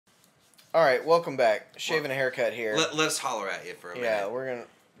All right, welcome back. Shaving a haircut here. Let's holler at you for a minute. Yeah, we're gonna.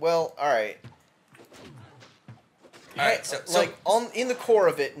 Well, all right. All right. In the core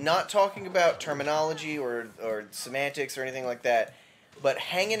of it, not talking about terminology or semantics or anything like that, but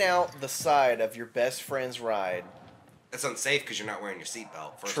hanging out the side of your best friend's ride. That's unsafe because you're not wearing your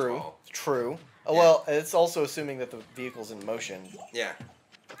seatbelt. First True. of all. True. Yeah. Well, it's also assuming that the vehicle's in motion. Yeah.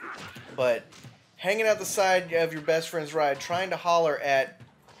 But hanging out the side of your best friend's ride, trying to holler at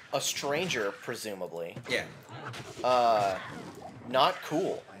a stranger, presumably. Yeah. Not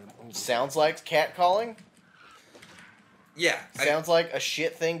cool. Sounds like catcalling. Yeah. Sounds like a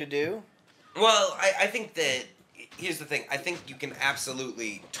shit thing to do. Well, I think that here's the thing. I think you can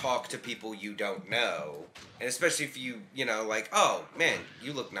absolutely talk to people you don't know, and especially if you know, like, oh man,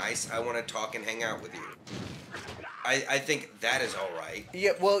 you look nice. I want to talk and hang out with you. I think that is all right.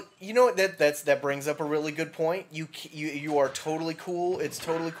 Yeah, well, you know what? That brings up a really good point. You are totally cool. It's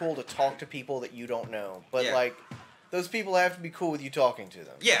totally cool to talk to people that you don't know, but Yeah. like, those people have to be cool with you talking to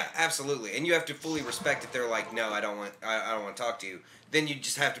them. Yeah, absolutely. And you have to fully respect if they're like, no, I don't want to talk to you. Then you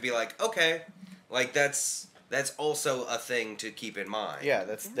just have to be like, okay, like that's also a thing to keep in mind. Yeah,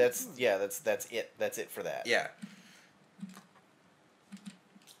 that's it. That's it for that. Yeah.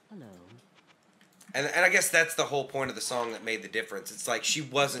 Hello. And I guess that's the whole point of the song that made the difference. It's like she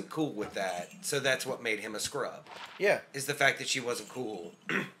wasn't cool with that, so that's what made him a scrub. Yeah. Is the fact that she wasn't cool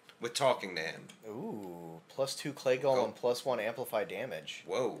with talking to him. Ooh, +2 clay golem, +1 amplify damage.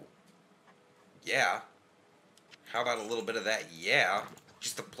 Whoa. Yeah. How about a little bit of that? Yeah.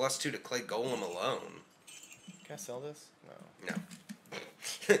 Just the +2 to clay golem alone. Can I sell this? No.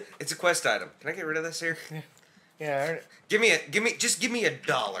 No. It's a quest item. Can I get rid of this here? Yeah. Give me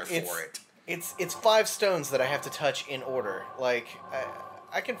 $1 for it. It's 5 stones that I have to touch in order. Like,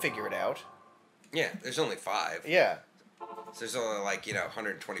 I can figure it out. Yeah, there's only 5. Yeah. So there's only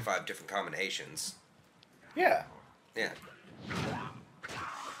 125 different combinations. Yeah. Yeah.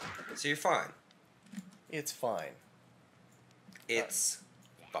 So you're fine. It's fine. It's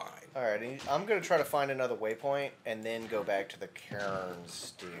fine. Alright, I'm going to try to find another waypoint and then go back to the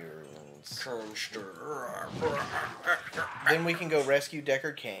Cairnstones. Then we can go rescue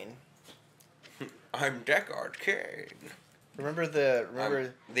Deckard Cain. I'm Deckard Cain. Remember the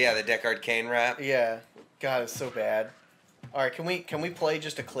the Deckard Cain rap? Yeah. God, it's so bad. Alright, can we play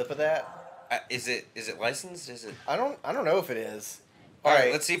just a clip of that? Is it licensed? Is it? I don't know if it is. All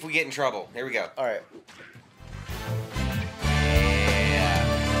right, let's see if we get in trouble. Here we go. All right.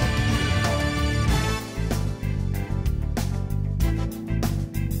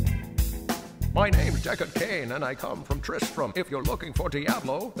 My name's Deckard Cain, and I come from Tristram. If you're looking for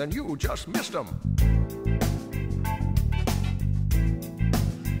Diablo, then you just missed him.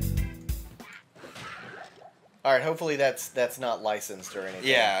 All right, hopefully that's not licensed or anything.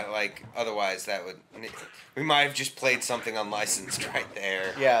 Yeah, like otherwise that would we might have just played something unlicensed right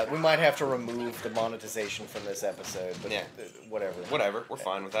there. Yeah, we might have to remove the monetization from this episode, but yeah. Whatever. Whatever, we're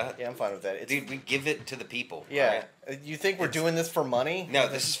fine with that. Yeah, I'm fine with that. Dude, we give it to the people. Yeah. Right? You think we're doing this for money? No,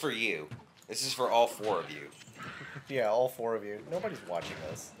 this is for you. This is for all 4 of you. Yeah, all 4 of you. Nobody's watching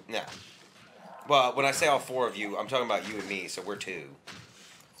this. No. Well, when I say all 4 of you, I'm talking about you and me, so we're 2.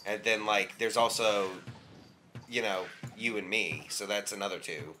 And then there's also you and me, so that's another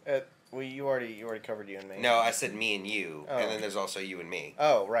 2. Well, you already covered you and me. No, I said me and you, oh. and then there's also you and me.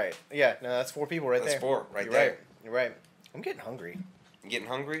 Oh, right. Yeah, no, that's 4 people right there. That's 4 right You're there. Right. You're right. I'm getting hungry. You getting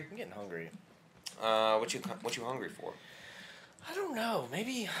hungry? I'm getting hungry. What you hungry for? I don't know.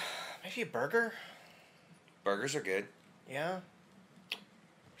 Maybe a burger? Burgers are good. Yeah.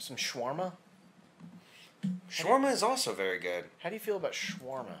 Some shawarma? Shawarma is also very good. How do you feel about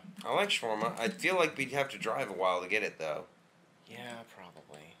shawarma? I like shawarma. I feel like we'd have to drive a while to get it, though. Yeah,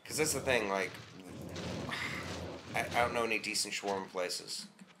 probably. Because that's the thing, I don't know any decent shawarma places.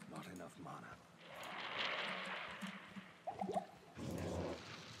 Not enough mana.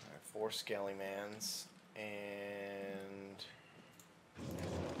 Alright, 4 scaly mans. And...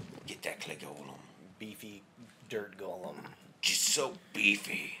 Get that clay golem. Beefy dirt golem. Just so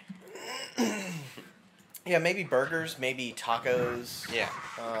beefy. Yeah, maybe burgers, maybe tacos. Yeah.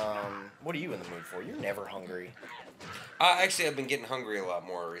 What are you in the mood for? You're never hungry. Actually, I've been getting hungry a lot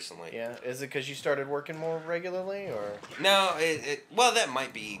more recently. Yeah? Is it because you started working more regularly, or...? No, well, that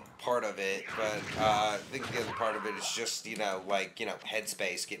might be part of it, but I think the other part of it is just,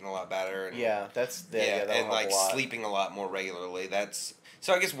 headspace getting a lot better. And, yeah, that's... Yeah, that'll and, help a lot. sleeping a lot more regularly.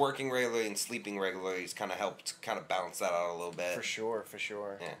 So I guess working regularly and sleeping regularly has kind of helped kind of balance that out a little bit. For sure, for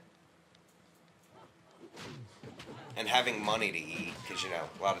sure. Yeah. And having money to eat, because, a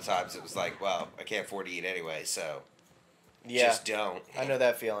lot of times it was like, well, I can't afford to eat anyway, so... Yeah. Just don't. I know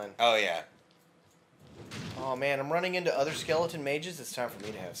that feeling. Oh, yeah. Oh man, I'm running into other skeleton mages. It's time for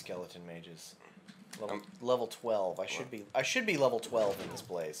me to have skeleton mages. Level 12. I should be level 12 in this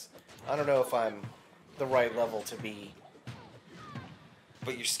place. I don't know if I'm the right level to be.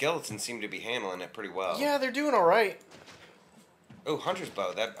 But your skeletons seem to be handling it pretty well. Yeah, they're doing all right. Oh, hunter's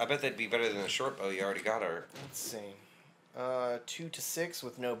bow. I bet that'd be better than the short bow you already got her. Let's see. 2 to 6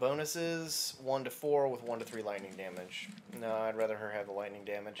 with no bonuses. 1 to 4 with 1 to 3 lightning damage. No, I'd rather her have the lightning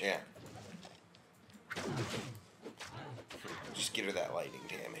damage. Yeah. Just get her that lightning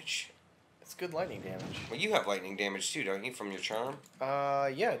damage. It's good lightning damage. Well, you have lightning damage too, don't you, from your charm?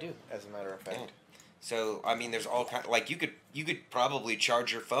 Yeah, I do. As a matter of fact. Yeah. So I mean, there's all kind. Like you could probably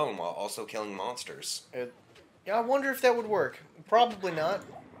charge your phone while also killing monsters. Yeah, I wonder if that would work. Probably not.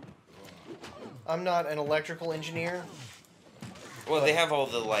 I'm not an electrical engineer. Well, they have all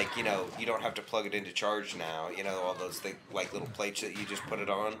the you don't have to plug it into charge now. All those little plates that you just put it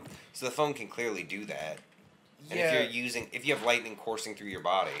on. So the phone can clearly do that. And Yeah. if you have lightning coursing through your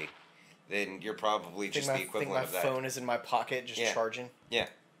body, then you're probably just the equivalent of that. My phone is in my pocket, just charging. Yeah.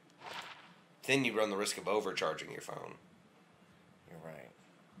 Then you run the risk of overcharging your phone. You're right.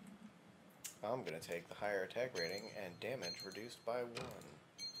 I'm gonna take the higher attack rating and damage reduced by 1.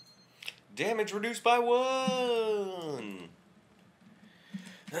 Damage reduced by 1.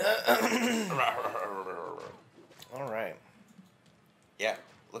 All right. Yeah.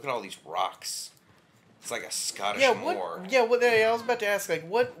 Look at all these rocks. It's like a Scottish moor. I was about to ask,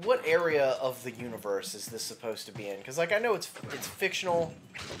 what area of the universe is this supposed to be in? Because, I know it's fictional.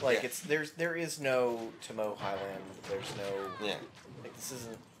 There is no Tomo Highland. There's no. Yeah. This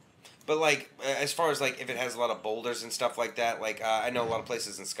isn't. But as far as if it has a lot of boulders and stuff like that, I know a lot of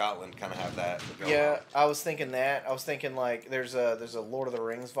places in Scotland kind of have that. Yeah, I was thinking that. I was thinking there's a Lord of the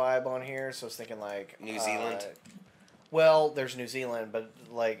Rings vibe on here, so I was thinking New Zealand. Well, there's New Zealand, but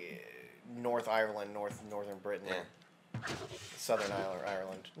North Ireland, northern Britain, Southern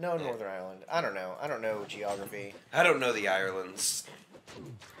Ireland. No, Yeah. Northern Ireland. I don't know. I don't know geography. I don't know the islands.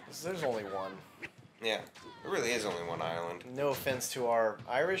 There's only one. Yeah, there really is only one island. No offense to our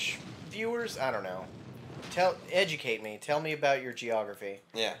Irish viewers. I don't know. Educate me. Tell me about your geography.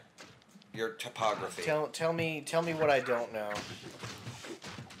 Yeah, your topography. Tell me what I don't know.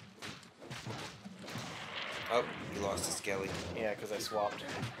 Oh, you lost a skelly. Yeah, because I swapped.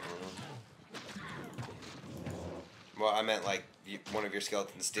 Well, I meant one of your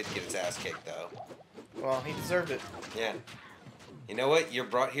skeletons did get its ass kicked though. Well, he deserved it. Yeah. You know what? You're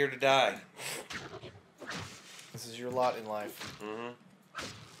brought here to die. This is your lot in life. Mm-hmm.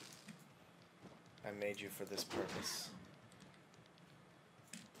 I made you for this purpose.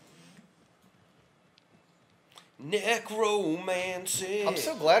 Necromancy. I'm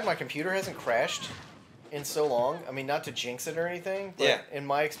so glad my computer hasn't crashed in so long. I mean, not to jinx it or anything, but in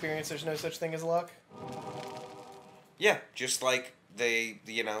my experience, there's no such thing as luck. Yeah, just like the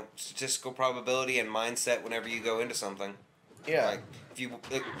statistical probability and mindset whenever you go into something. Yeah. Like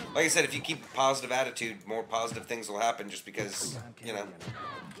I said, if you keep a positive attitude, more positive things will happen just because,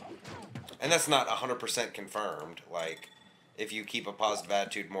 And that's not 100% confirmed. If you keep a positive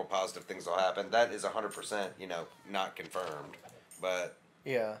attitude, more positive things will happen. That is 100%, not confirmed. But...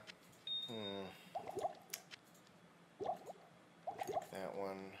 Yeah. That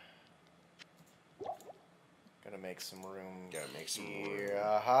one. Gotta make some room. Here.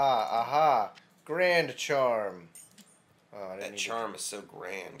 Aha. Grand charm. Oh, that charm is so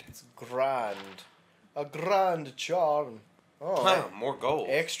grand. It's grand. A grand charm. Oh, huh, more gold.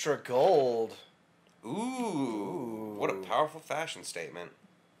 Extra gold. Ooh. What a powerful fashion statement.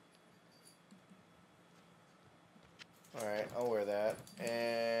 Alright, I'll wear that.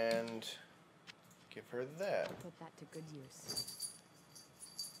 And give her that. Put that to good use.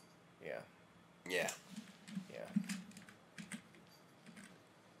 Yeah. Yeah. Yeah.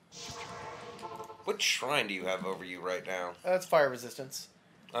 What shrine do you have over you right now? That's fire resistance.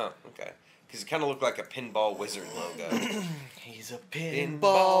 Oh, okay. Because it kind of looked like a pinball wizard logo. He's a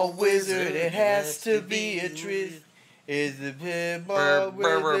pinball wizard. It has to be a truth. Is the pinball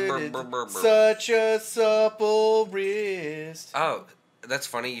wizard? It's such a supple wrist. Oh, that's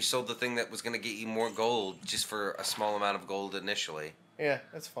funny. You sold the thing that was going to get you more gold just for a small amount of gold initially. Yeah,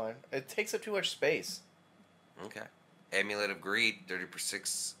 that's fine. It takes up too much space. Okay. Amulet of Greed,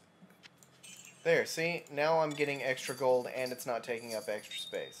 30%. There, see? Now I'm getting extra gold and it's not taking up extra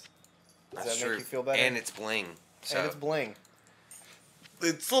space. Does that make you feel better? And it's bling. So. And it's bling.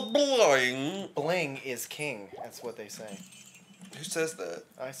 It's a bling. Bling is king. That's what they say. Who says that?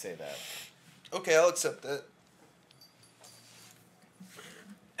 I say that. Okay, I'll accept that.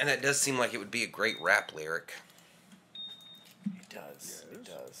 And that does seem like it would be a great rap lyric. does. It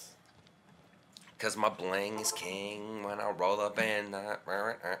does. Cause my bling is king when I roll up and I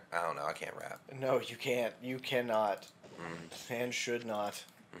don't know. I can't rap. No, you can't. You cannot. And should not.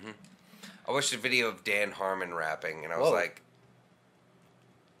 I watched a video of Dan Harmon rapping, and I was Whoa. like,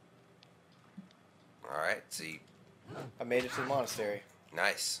 "All right, see, I made it to the monastery.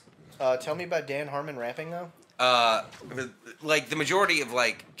 nice." Tell me about Dan Harmon rapping, though. Like the majority of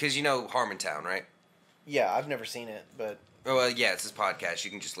cause you know Harmontown, right? Yeah, I've never seen it, but... Well, yeah, it's his podcast. You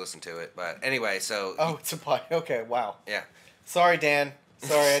can just listen to it. But anyway, so Oh, it's a pod. Okay, wow. yeah, Sorry, Dan.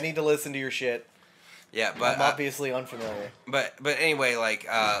 Sorry, I need to listen to your shit. yeah, but I'm obviously unfamiliar. But anyway,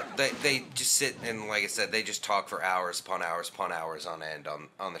 they just sit and like I said, they just talk for hours upon hours upon hours on end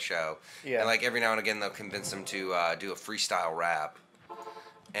on the show. Yeah. And every now and again they'll convince him to do a freestyle rap,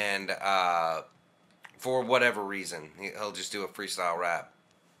 and for whatever reason he'll just do a freestyle rap.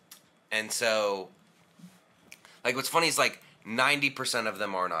 And so, what's funny is 90% of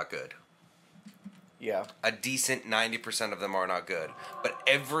them are not good. Yeah. A decent 90% of them are not good. But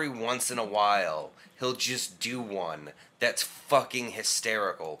every once in a while, he'll just do one that's fucking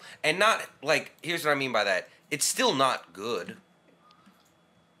hysterical. And not, here's what I mean by that. It's still not good.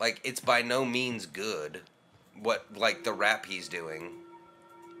 It's by no means good. What, the rap he's doing.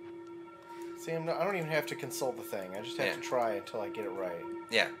 See, I don't even have to consult the thing. I just have to try until I get it right.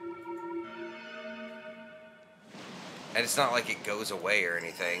 Yeah. And it's not like it goes away or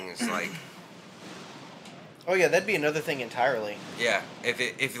anything. It's Oh yeah, that'd be another thing entirely. yeah, if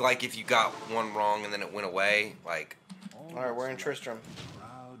you got one wrong and then it went away, All right, we're in Tristram.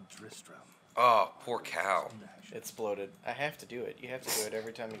 Proud Tristram. oh, poor cow. It exploded. I have to do it. You have to do it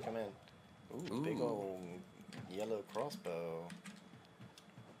every time you come in. Ooh, big old yellow crossbow.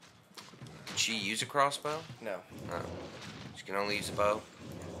 Did she use a crossbow? No. No. She can only use a bow?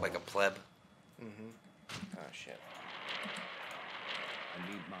 Like a pleb? Oh shit. I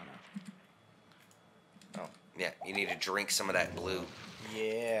need mana. Oh. Yeah, you need to drink some of that blue.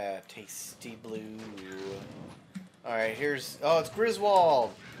 Yeah, tasty blue. All right, here's. Oh, it's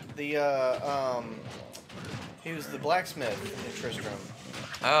Griswold. He was the blacksmith in Tristram.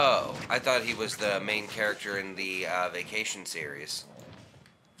 Oh, I thought he was the main character in the Vacation series.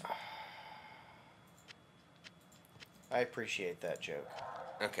 I appreciate that joke.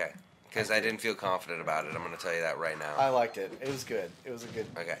 Okay. Because I didn't feel confident about it. I'm going to tell you that right now. I liked it. It was good. It was a good.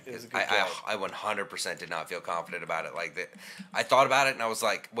 Okay. It was a good. I 100% did not feel confident about it. I thought about it and I was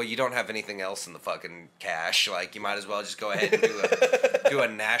like, well, you don't have anything else in the fucking cache. You might as well just go ahead and do a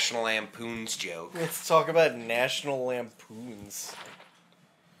National Lampoon's joke. Let's talk about National Lampoons.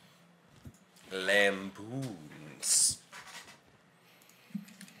 Lampoons.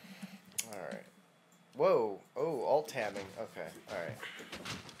 All right. Whoa. Oh, alt tabbing. Okay. All right.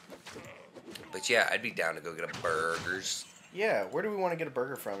 But yeah, I'd be down to go get a burgers. Yeah. Where do we want to get a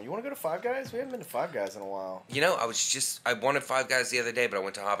burger from? You want to go to Five Guys? We haven't been to Five Guys in a while. You know, I wanted Five Guys the other day, but I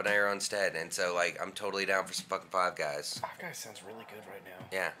went to Habanero instead, and so I'm totally down for some fucking Five Guys. Five Guys sounds really good right now.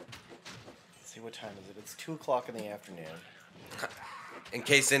 Yeah. Let's see, what time is it? It's 2:00 in the afternoon. In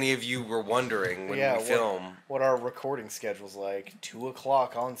case any of you were wondering when we film. What our recording schedule's like.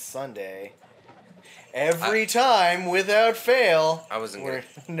 2:00 on Sunday. Every time, without fail. We're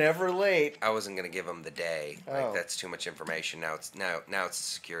never late. I wasn't gonna give them the day. Oh. That's too much information. Now it's a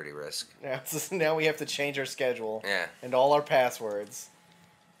security risk. Now we have to change our schedule. Yeah. And all our passwords.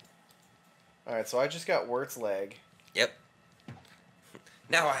 All right, so I just got Wirt's leg. Yep.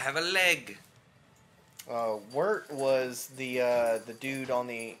 Now I have a leg. Wirt was the dude on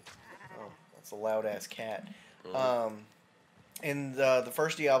the. Oh, that's a loud ass cat. In the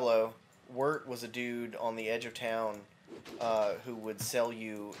first Diablo, Wirt was a dude on the edge of town who would sell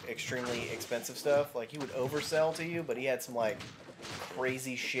you extremely expensive stuff. He would oversell to you, but he had some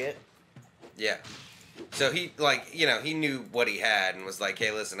crazy shit. Yeah. So he he knew what he had and was like,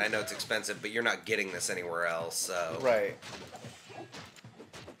 hey, listen, I know it's expensive, but you're not getting this anywhere else. So Right.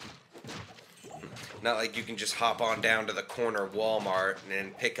 not like you can just hop on down to the corner Walmart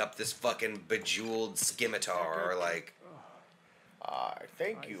and pick up this fucking bejeweled scimitar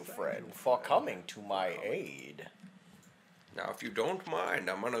Thank you, friend, for coming to my aid. Now, if you don't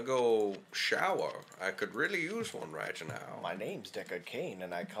mind, I'm gonna go shower. I could really use one right now. My name's Deckard Cain,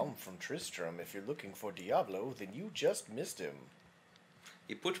 and I come from Tristram. If you're looking for Diablo, then you just missed him.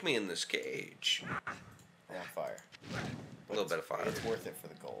 He put me in this cage. On fire. A little bit of fire. It's worth it for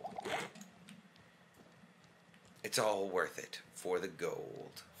the gold. It's all worth it for the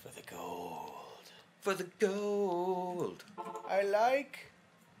gold. For the gold. For the gold. I like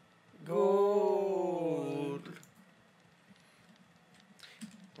gold.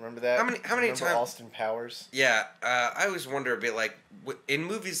 Remember that? How many times? Austin Powers. Yeah, I always wonder a bit like in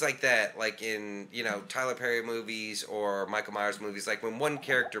movies like that, like in Tyler Perry movies or Michael Myers movies, like when one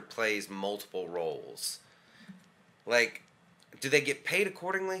character plays multiple roles, like do they get paid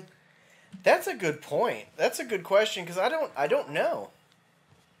accordingly? That's a good point. That's a good question because I don't know.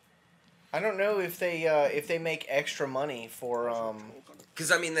 I don't know if they make extra money for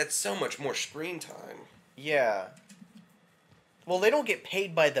Because I mean that's so much more screen time. Yeah. Well, they don't get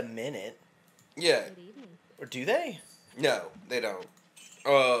paid by the minute. Yeah. Good evening. Or do they? No, they don't.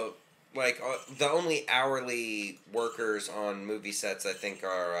 The only hourly workers on movie sets I think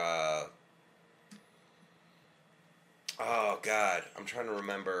are. Oh God, I'm trying to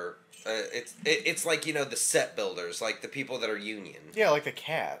remember. It's like the set builders, like the people that are union. Yeah, like the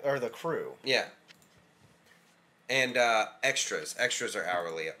cat or the crew. Yeah. And extras. Extras are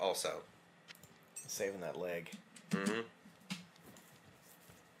hourly also. Saving that leg. Mm-hmm.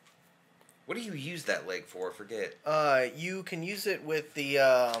 What do you use that leg for? Forget. You can use it with the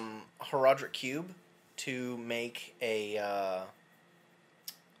Herodric Cube to make a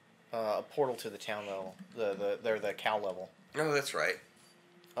portal to the town level. The cow level. Oh, that's right.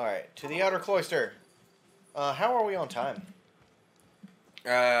 All right, to the outer cloister. How are we on time?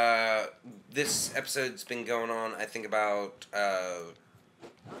 This episode's been going on, I think, about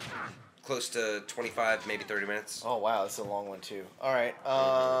close to 25, maybe 30 minutes. Oh wow, this is a long one too. All right.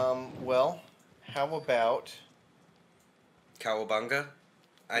 Well, how about Cowabunga?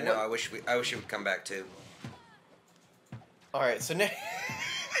 I know. What? I wish it would come back too. All right, so now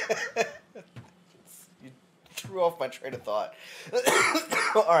you threw off my train of thought.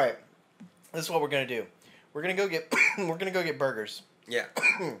 All right, this is what we're gonna do. We're gonna go get burgers. Yeah.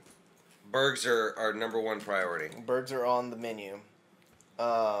 Burgers are our number one priority. Birds are on the menu.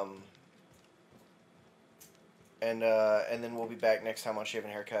 And then we'll be back next time on Shave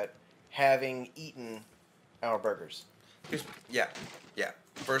and Haircut, having eaten our burgers. Yeah.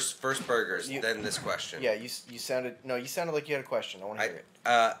 First burgers, then this question. Yeah, you sounded like you had a question. I want to hear it.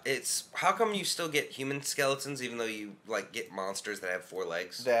 It's how come you still get human skeletons even though you get monsters that have 4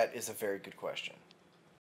 legs? That is a very good question.